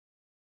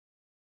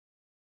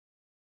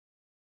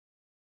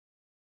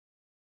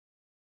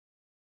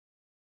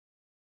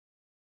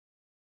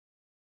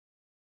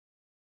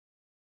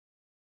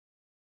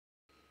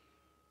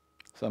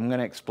So I'm going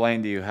to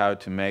explain to you how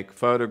to make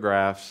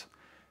photographs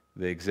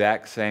the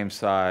exact same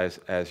size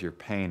as your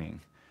painting.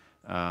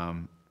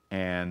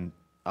 And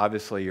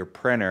obviously your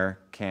printer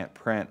can't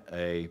print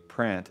a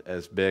print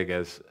as big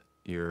as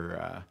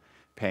your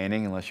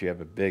painting unless you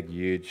have a big,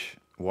 huge,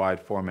 wide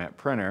format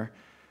printer.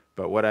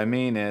 But what I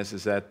mean is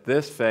that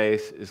this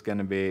face is going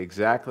to be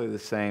exactly the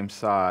same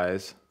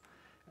size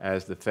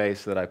as the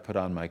face that I put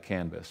on my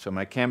canvas. So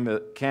my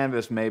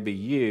canvas may be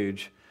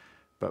huge,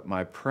 but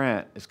my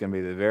print is going to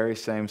be the very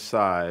same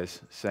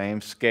size, same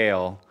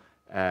scale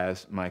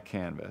as my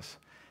canvas.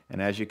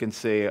 And as you can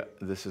see,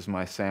 this is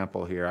my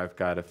sample here. I've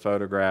got a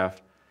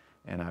photograph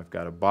and I've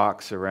got a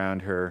box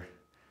around her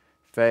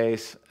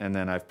face, and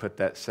then I've put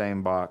that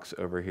same box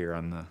over here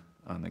on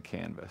the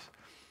canvas.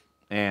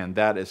 And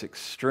that is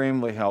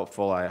extremely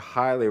helpful. I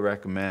highly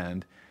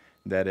recommend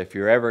that if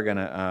you're ever going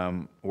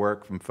to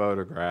work from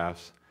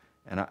photographs,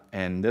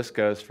 and this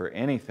goes for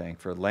anything,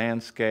 for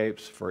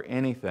landscapes, for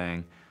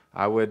anything,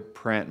 I would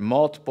print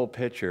multiple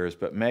pictures,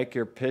 but make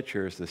your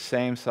pictures the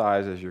same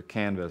size as your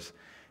canvas,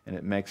 and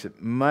it makes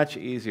it much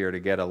easier to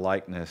get a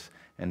likeness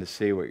and to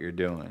see what you're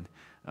doing.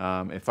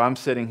 If I'm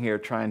sitting here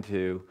trying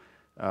to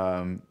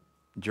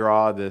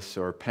draw this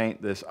or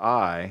paint this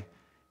eye,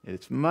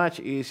 it's much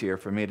easier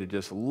for me to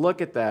just look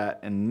at that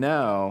and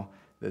know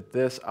that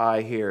this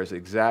eye here is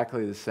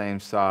exactly the same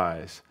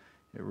size.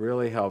 It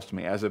really helps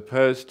me, as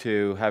opposed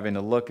to having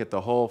to look at the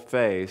whole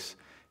face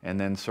and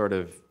then sort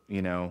of,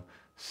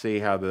 see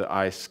how the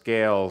eye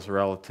scales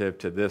relative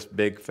to this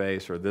big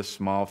face or this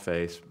small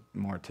face,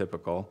 more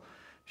typical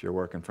if you're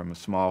working from a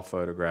small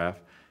photograph.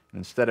 And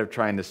instead of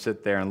trying to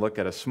sit there and look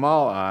at a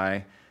small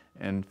eye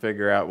and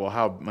figure out, well,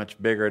 how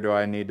much bigger do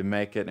I need to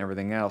make it and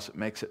everything else, it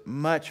makes it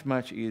much,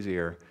 much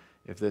easier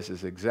if this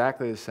is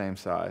exactly the same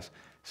size.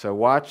 So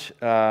watch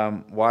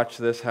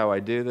this, how I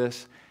do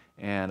this,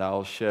 and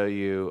I'll show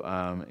you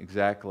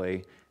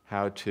exactly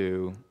how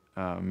to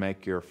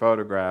make your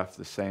photograph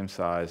the same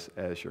size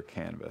as your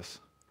canvas.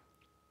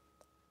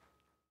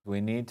 We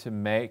need to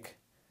make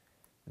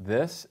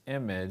this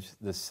image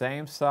the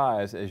same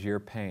size as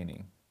your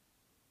painting,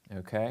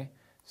 okay?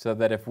 So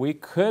that if we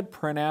could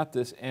print out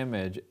this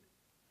image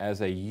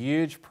as a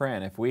huge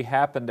print, if we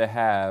happen to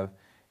have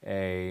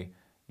a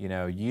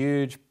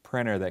huge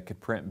printer that could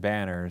print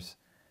banners,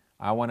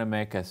 I want to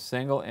make a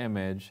single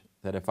image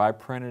that if I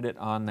printed it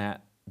on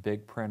that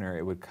big printer,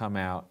 it would come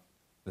out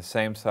the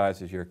same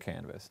size as your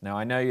canvas. Now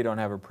I know you don't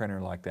have a printer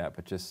like that,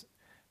 but just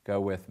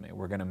go with me.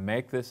 We're going to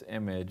make this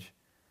image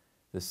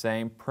the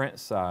same print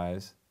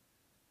size,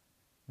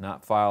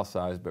 not file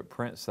size, but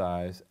print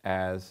size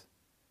as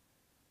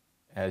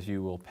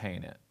you will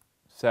paint it.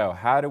 So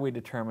how do we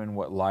determine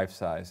what life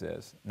size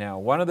is? Now,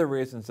 one of the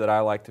reasons that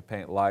I like to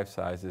paint life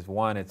size is,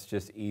 one, it's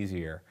just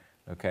easier.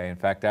 Okay, in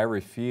fact, I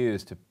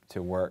refuse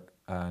to work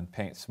and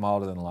paint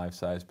smaller than life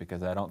size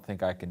because I don't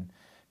think I can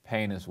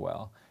paint as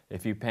well.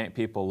 If you paint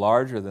people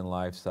larger than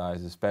life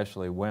size,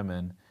 especially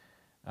women,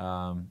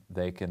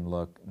 they can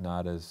look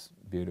not as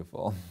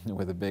beautiful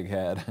with a big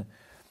head.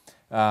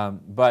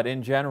 But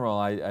in general,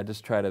 I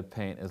just try to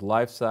paint as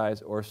life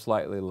size or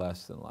slightly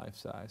less than life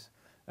size.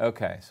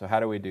 Okay, so how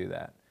do we do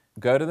that?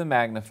 Go to the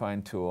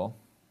magnifying tool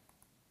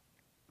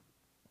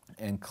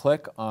and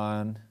click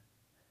on,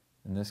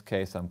 in this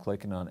case I'm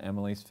clicking on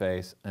Emily's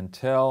face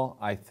until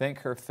I think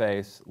her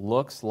face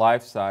looks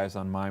life size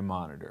on my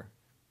monitor.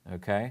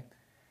 Okay?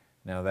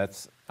 Now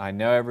I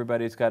know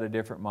everybody's got a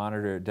different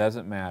monitor, it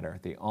doesn't matter.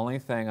 The only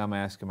thing I'm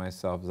asking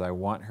myself is I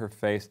want her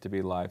face to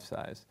be life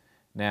size.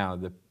 Now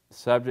the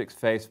subject's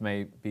face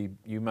may be,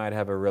 you might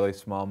have a really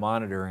small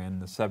monitor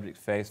and the subject's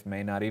face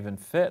may not even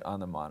fit on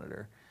the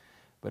monitor.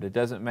 But it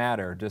doesn't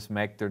matter, just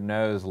make their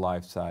nose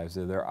life size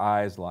or their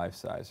eyes life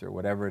size or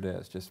whatever it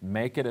is. Just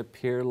make it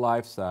appear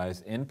life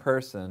size in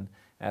person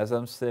as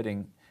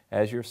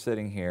you're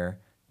sitting here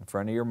in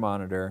front of your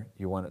monitor.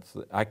 You want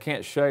it, I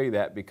can't show you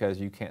that because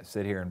you can't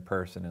sit here in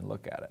person and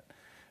look at it.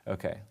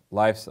 Okay,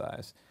 life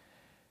size.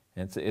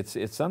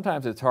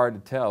 Sometimes it's hard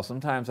to tell.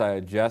 Sometimes I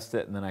adjust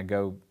it and then I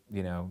go,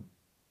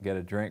 get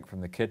a drink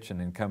from the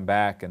kitchen and come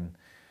back and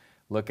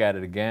look at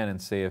it again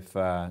and see if,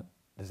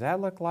 does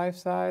that look life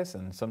size?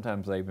 And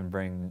sometimes I even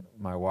bring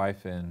my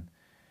wife in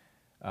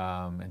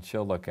and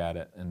she'll look at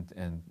it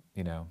and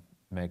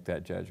make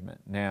that judgment.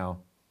 Now,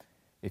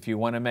 if you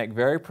want to make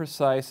very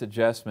precise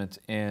adjustments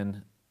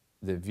in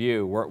the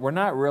view, we're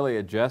not really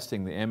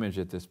adjusting the image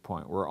at this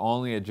point. We're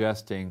only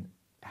adjusting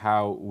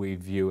how we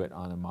view it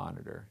on a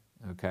monitor,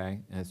 okay?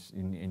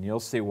 And you'll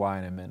see why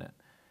in a minute,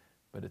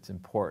 but it's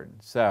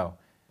important. So,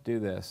 do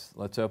this.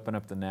 Let's open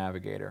up the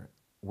Navigator.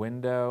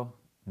 Window,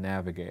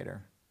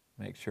 Navigator.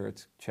 Make sure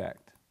it's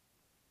checked.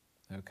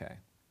 Okay.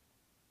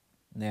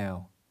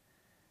 Now,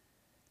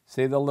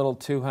 see the little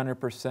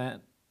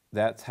 200%?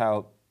 That's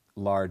how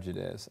large it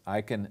is.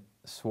 I can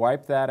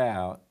swipe that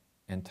out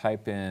and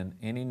type in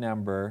any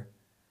number.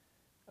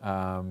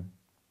 For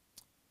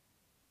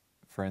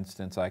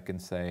instance, I can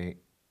say,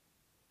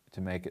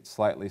 to make it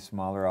slightly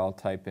smaller, I'll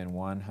type in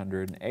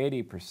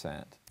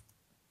 180%.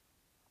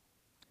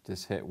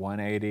 Just hit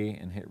 180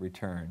 and hit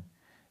return.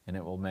 and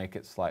it will make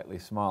it slightly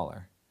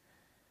smaller.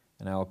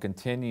 And I will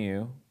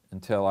continue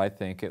until I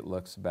think it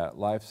looks about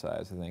life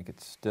size. I think it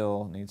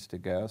still needs to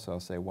go, so I'll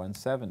say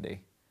 170,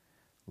 a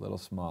little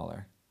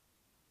smaller.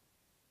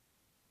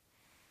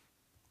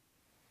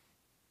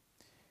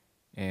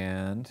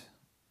 And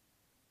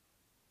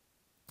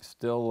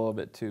still a little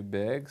bit too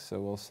big,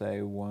 so we'll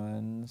say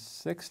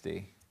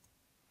 160.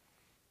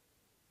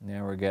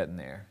 Now we're getting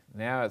there.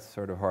 Now it's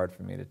sort of hard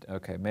for me to,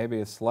 okay, maybe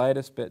the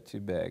slightest bit too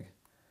big.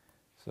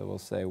 So we'll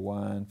say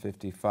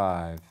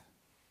 155.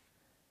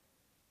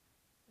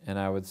 And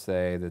I would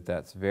say that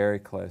that's very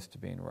close to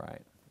being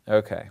right.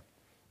 Okay.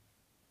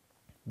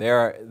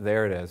 There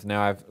it is.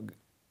 Now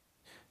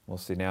we'll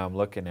see, now I'm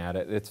looking at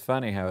it. It's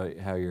funny how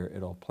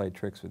it'll play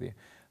tricks with you.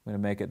 I'm going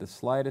to make it the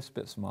slightest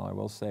bit smaller.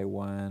 We'll say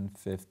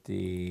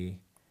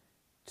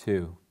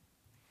 152.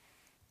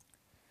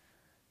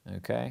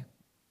 Okay?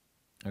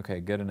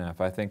 Okay, good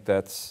enough. I think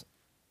that's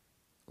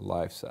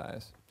life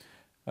size.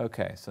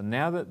 Okay, so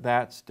now that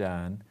that's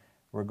done,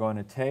 we're going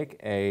to take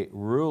a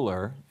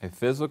ruler, a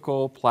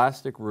physical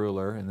plastic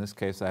ruler. In this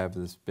case, I have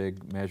this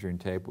big measuring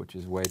tape, which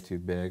is way too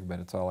big, but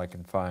it's all I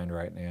can find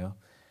right now.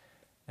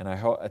 And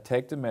I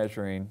take the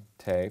measuring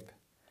tape,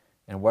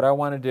 and what I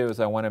want to do is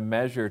I want to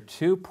measure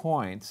 2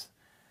 points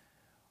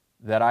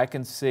that I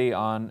can see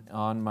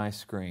on my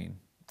screen.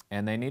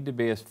 And they need to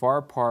be as far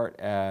apart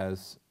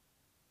as,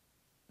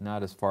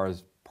 not as far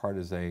apart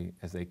as they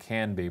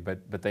can be,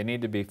 but they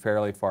need to be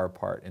fairly far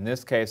apart. In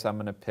this case, I'm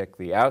going to pick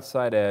the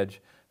outside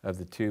edge of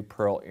the 2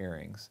 pearl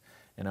earrings.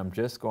 And I'm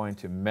just going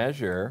to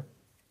measure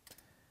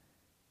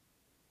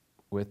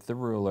with the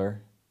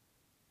ruler,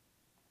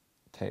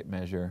 tape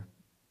measure,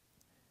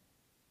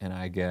 and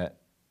I get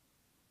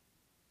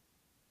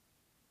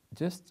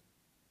just,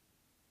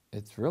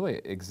 it's really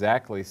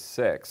exactly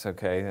 6,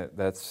 okay?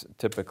 That's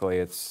typically,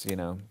 it's,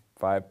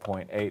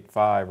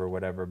 5.85 or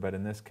whatever, but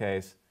in this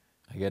case,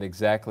 I get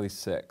exactly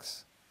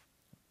 6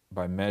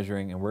 by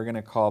measuring, and we're going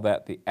to call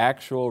that the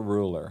actual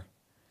ruler.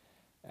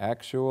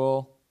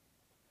 Actual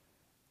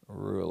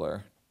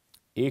ruler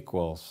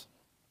equals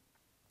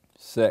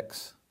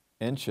 6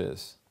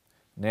 inches.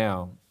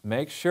 Now,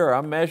 make sure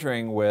I'm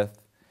measuring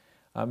with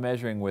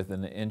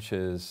an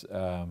inches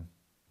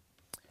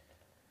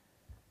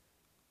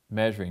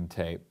measuring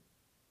tape.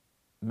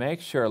 Make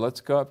sure, let's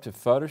go up to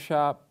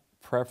Photoshop,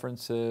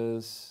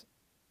 Preferences,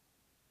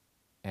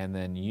 and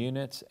then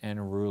Units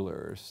and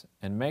Rulers.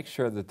 And make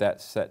sure that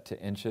that's set to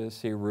inches.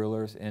 See,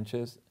 rulers,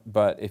 inches.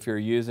 But if you're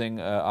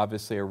using,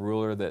 obviously, a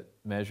ruler that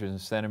measures in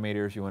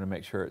centimeters, you want to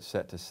make sure it's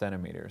set to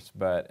centimeters.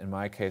 But in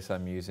my case,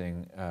 I'm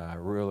using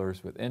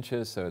rulers with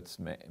inches, so it's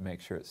make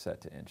sure it's set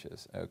to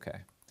inches. Okay.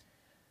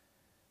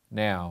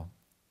 Now,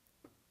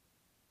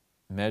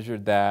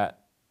 measured that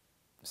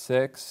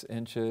 6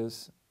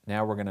 inches.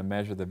 Now we're going to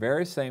measure the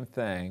very same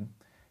thing,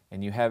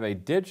 and you have a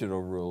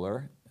digital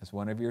ruler as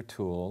one of your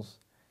tools.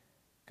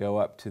 Go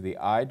up to the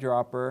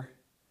eyedropper,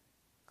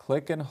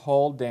 click and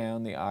hold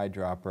down the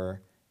eyedropper,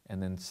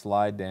 and then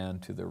slide down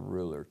to the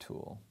ruler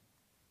tool.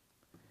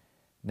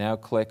 Now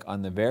click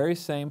on the very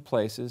same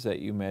places that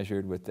you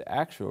measured with the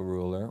actual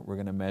ruler. We're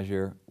going to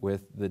measure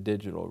with the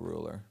digital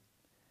ruler.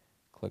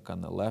 Click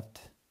on the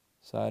left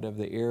side of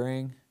the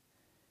earring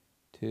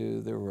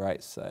to the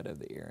right side of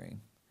the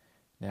earring.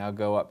 Now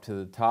go up to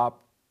the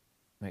top,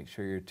 make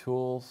sure your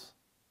tools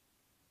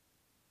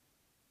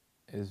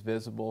is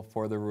visible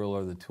for the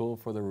ruler, the tool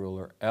for the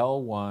ruler.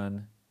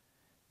 L1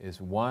 is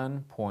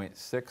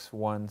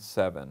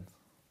 1.617.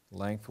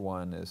 Length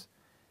 1 is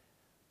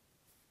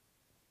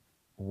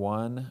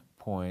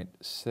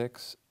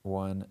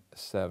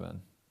 1.617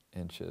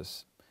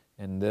 inches.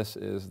 And this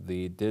is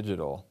the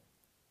digital,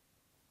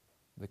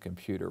 the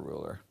computer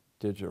ruler,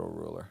 digital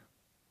ruler.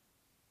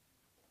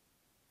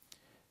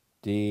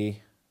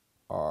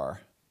 DR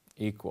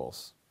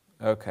equals.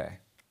 Okay.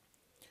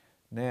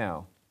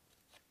 Now,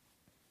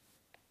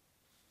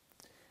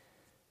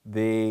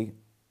 the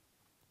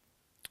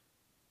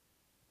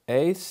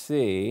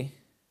AC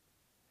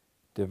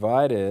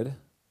divided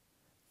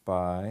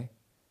by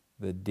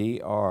the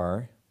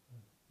DR,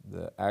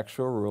 the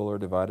actual ruler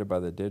divided by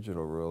the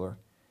digital ruler,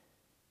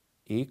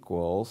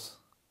 equals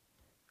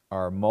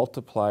our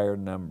multiplier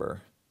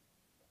number.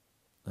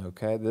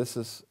 Okay, this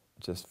is,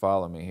 just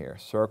follow me here.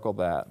 Circle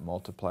that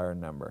multiplier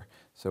number.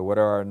 So what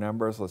are our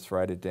numbers? Let's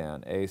write it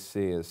down.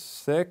 AC is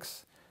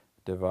 6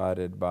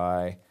 divided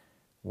by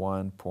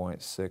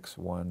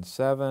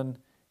 1.617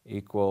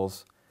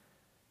 equals,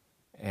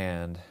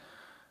 and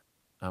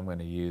I'm going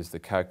to use the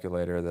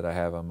calculator that I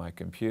have on my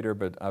computer,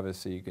 but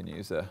obviously you can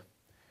use a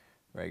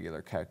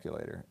regular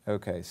calculator.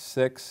 Okay,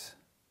 6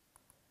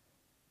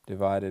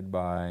 divided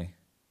by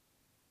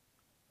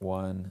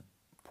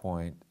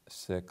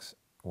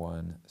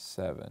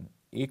 1.617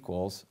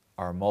 equals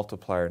our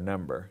multiplier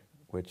number,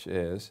 which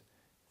is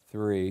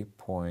 3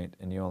 point,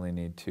 and you only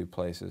need 2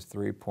 places,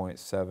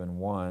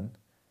 3.71.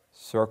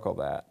 Circle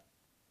that.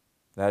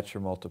 That's your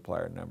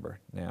multiplier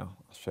number. Now,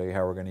 I'll show you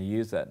how we're going to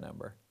use that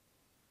number.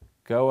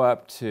 Go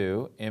up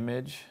to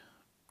image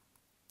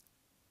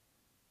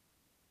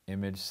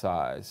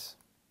size.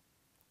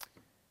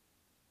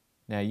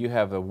 Now you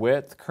have a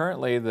width.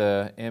 Currently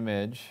the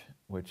image,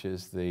 which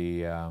is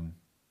the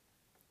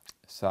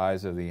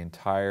size of the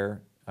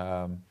entire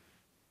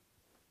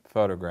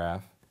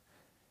photograph,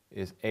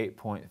 is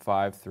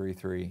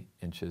 8.533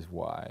 inches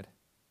wide.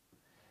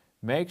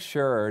 Make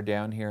sure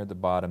down here at the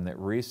bottom that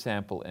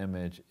resample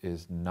image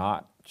is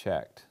not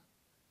checked.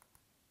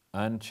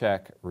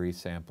 Uncheck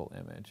resample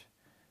image.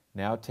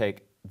 Now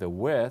take the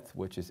width,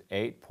 which is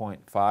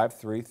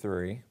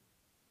 8.533,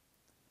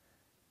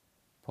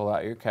 pull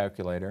out your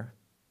calculator,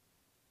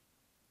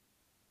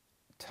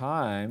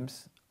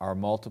 times our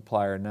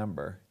multiplier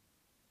number,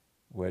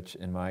 which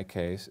in my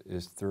case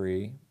is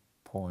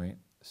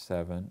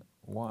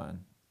 3.71,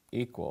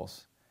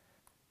 equals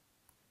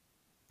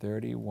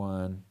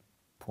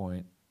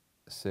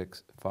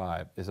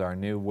 31.65 is our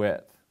new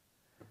width.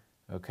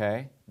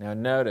 Okay? Now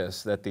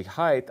notice that the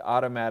height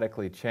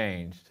automatically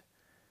changed.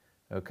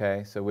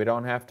 Okay? So we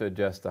don't have to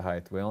adjust the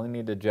height. We only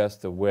need to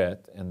adjust the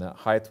width, and the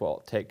height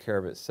will take care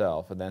of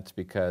itself, and that's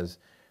because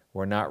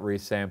we're not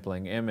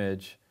resampling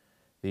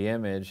the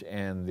image,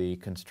 and the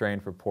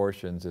constrained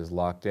proportions is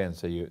locked in.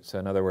 So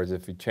in other words,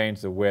 if you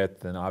change the width,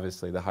 then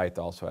obviously the height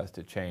also has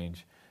to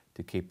change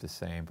to keep the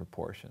same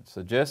proportions.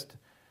 So just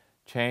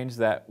change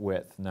that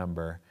width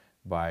number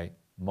by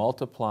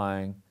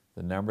multiplying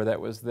the number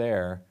that was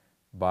there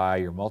by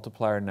your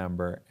multiplier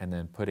number and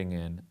then putting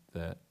in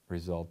the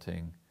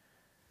resulting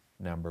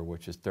number,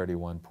 which is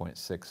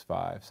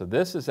 31.65. So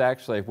this is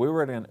actually, if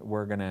we're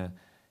going to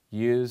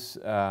use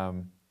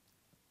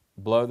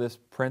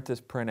print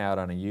this printout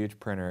on a huge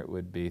printer, it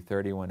would be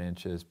 31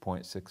 inches,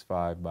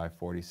 0.65 by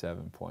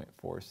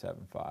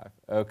 47.475.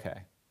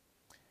 Okay,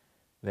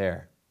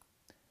 there.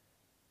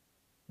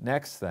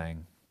 Next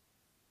thing,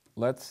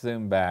 let's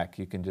zoom back.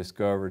 You can just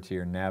go over to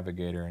your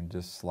navigator and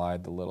just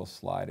slide the little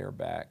slider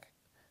back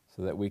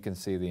so that we can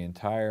see the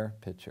entire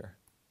picture.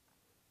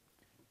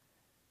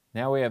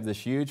 Now we have this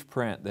huge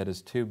print that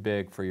is too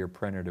big for your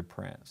printer to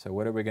print. So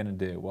what are we going to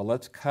do? Well,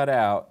 let's cut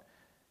out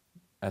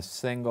a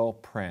single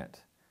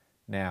print.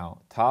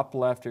 Now, top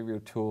left of your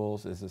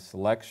tools is a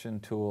selection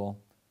tool.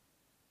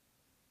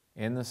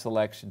 In the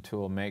selection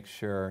tool, make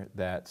sure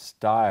that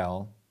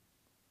Style,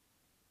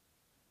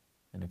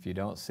 and if you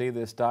don't see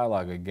this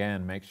dialog,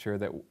 again, make sure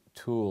that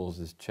Tools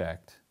is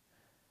checked.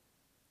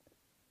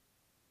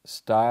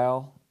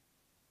 Style,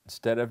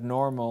 instead of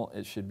normal,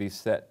 it should be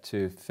set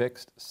to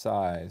fixed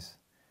size.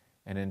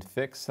 And in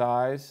fixed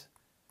size,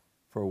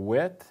 for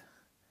width,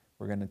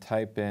 we're going to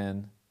type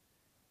in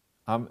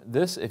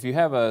if you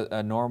have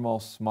a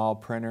normal small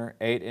printer,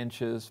 8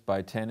 inches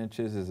by 10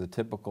 inches is a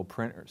typical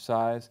printer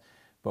size,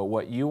 but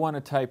what you want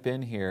to type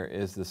in here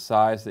is the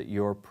size that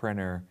your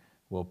printer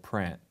will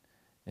print.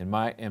 In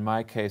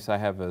my case, I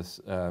have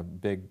a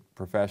big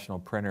professional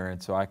printer,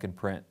 and so I can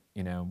print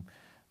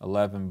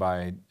 11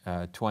 by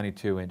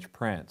 22 inch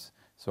prints.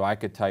 So I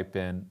could type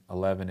in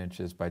 11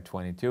 inches by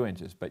 22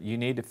 inches, but you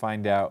need to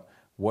find out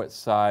what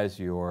size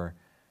your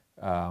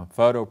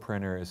photo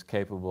printer is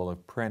capable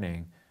of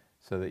printing,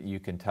 so that you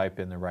can type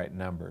in the right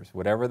numbers.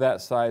 Whatever that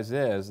size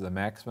is, the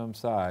maximum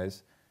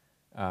size,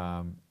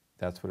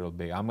 that's what it'll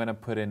be. I'm going to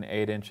put in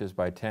 8 inches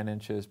by 10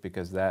 inches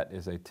because that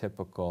is a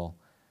typical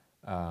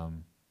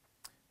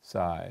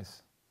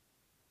size.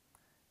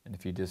 And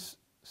if you just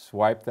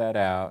swipe that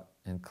out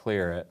and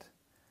clear it,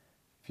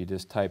 if you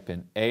just type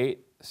in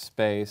 8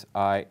 space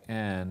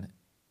IN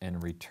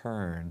and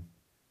return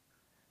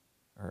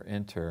or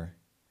enter,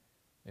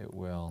 it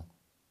will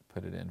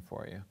put it in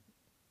for you.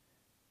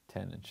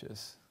 10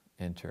 inches.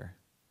 Enter.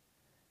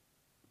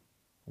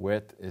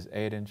 Width is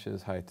 8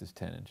 inches, height is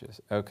 10 inches.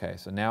 Okay,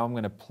 so now I'm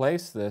going to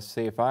place this.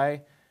 See, if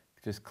I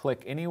just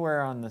click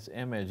anywhere on this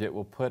image, it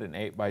will put an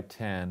 8 by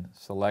 10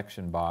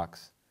 selection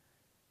box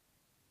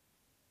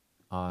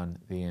on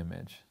the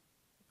image.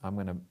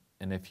 And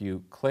if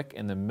you click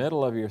in the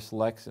middle of your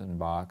selection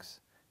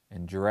box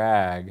and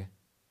drag,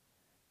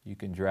 you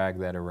can drag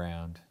that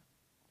around.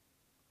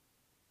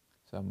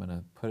 So I'm going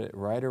to put it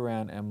right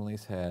around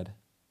Emily's head.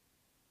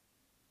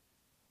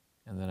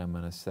 And then I'm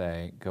going to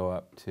say, go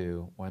up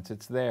to, once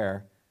it's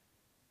there,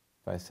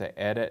 if I say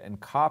edit and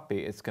copy,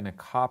 it's going to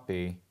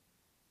copy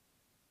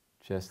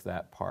just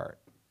that part.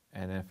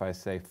 And if I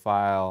say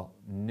file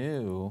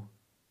new,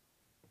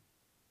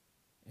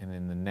 and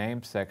in the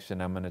name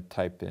section, I'm going to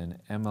type in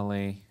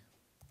Emily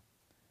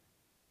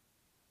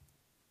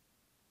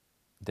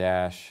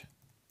dash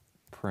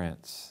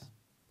prints.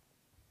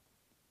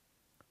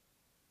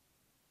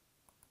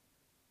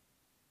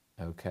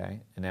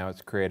 Okay, and now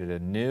it's created a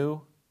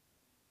new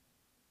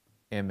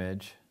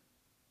image.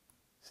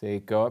 See,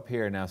 go up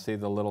here now. See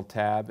the little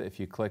tab? If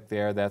you click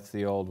there, that's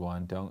the old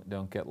one.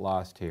 Don't get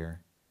lost here.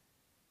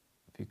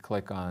 If you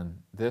click on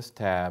this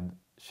tab,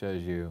 it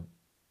shows you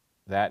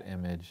that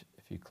image.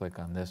 If you click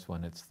on this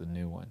one, it's the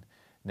new one.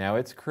 Now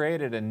it's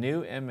created a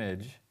new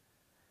image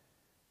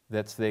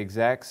that's the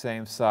exact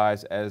same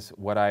size as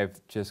what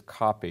I've just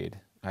copied.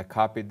 I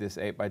copied this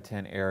 8 by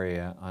 10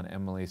 area on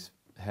Emily's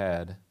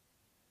head,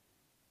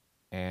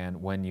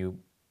 and when you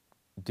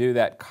do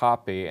that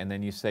copy and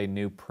then you say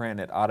new print,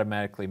 it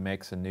automatically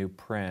makes a new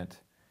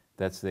print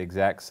that's the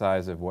exact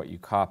size of what you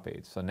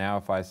copied. So now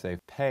if I say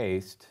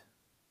paste,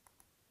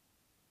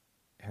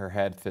 her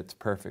head fits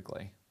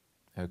perfectly,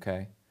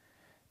 okay?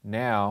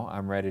 Now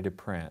I'm ready to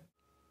print.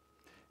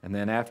 And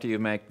then after you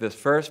make this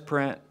first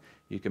print,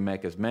 you can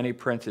make as many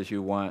prints as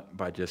you want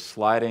by just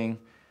sliding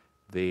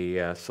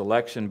the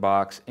selection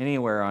box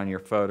anywhere on your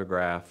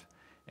photograph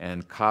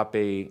and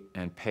copy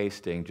and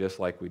pasting just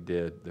like we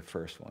did the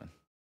first one.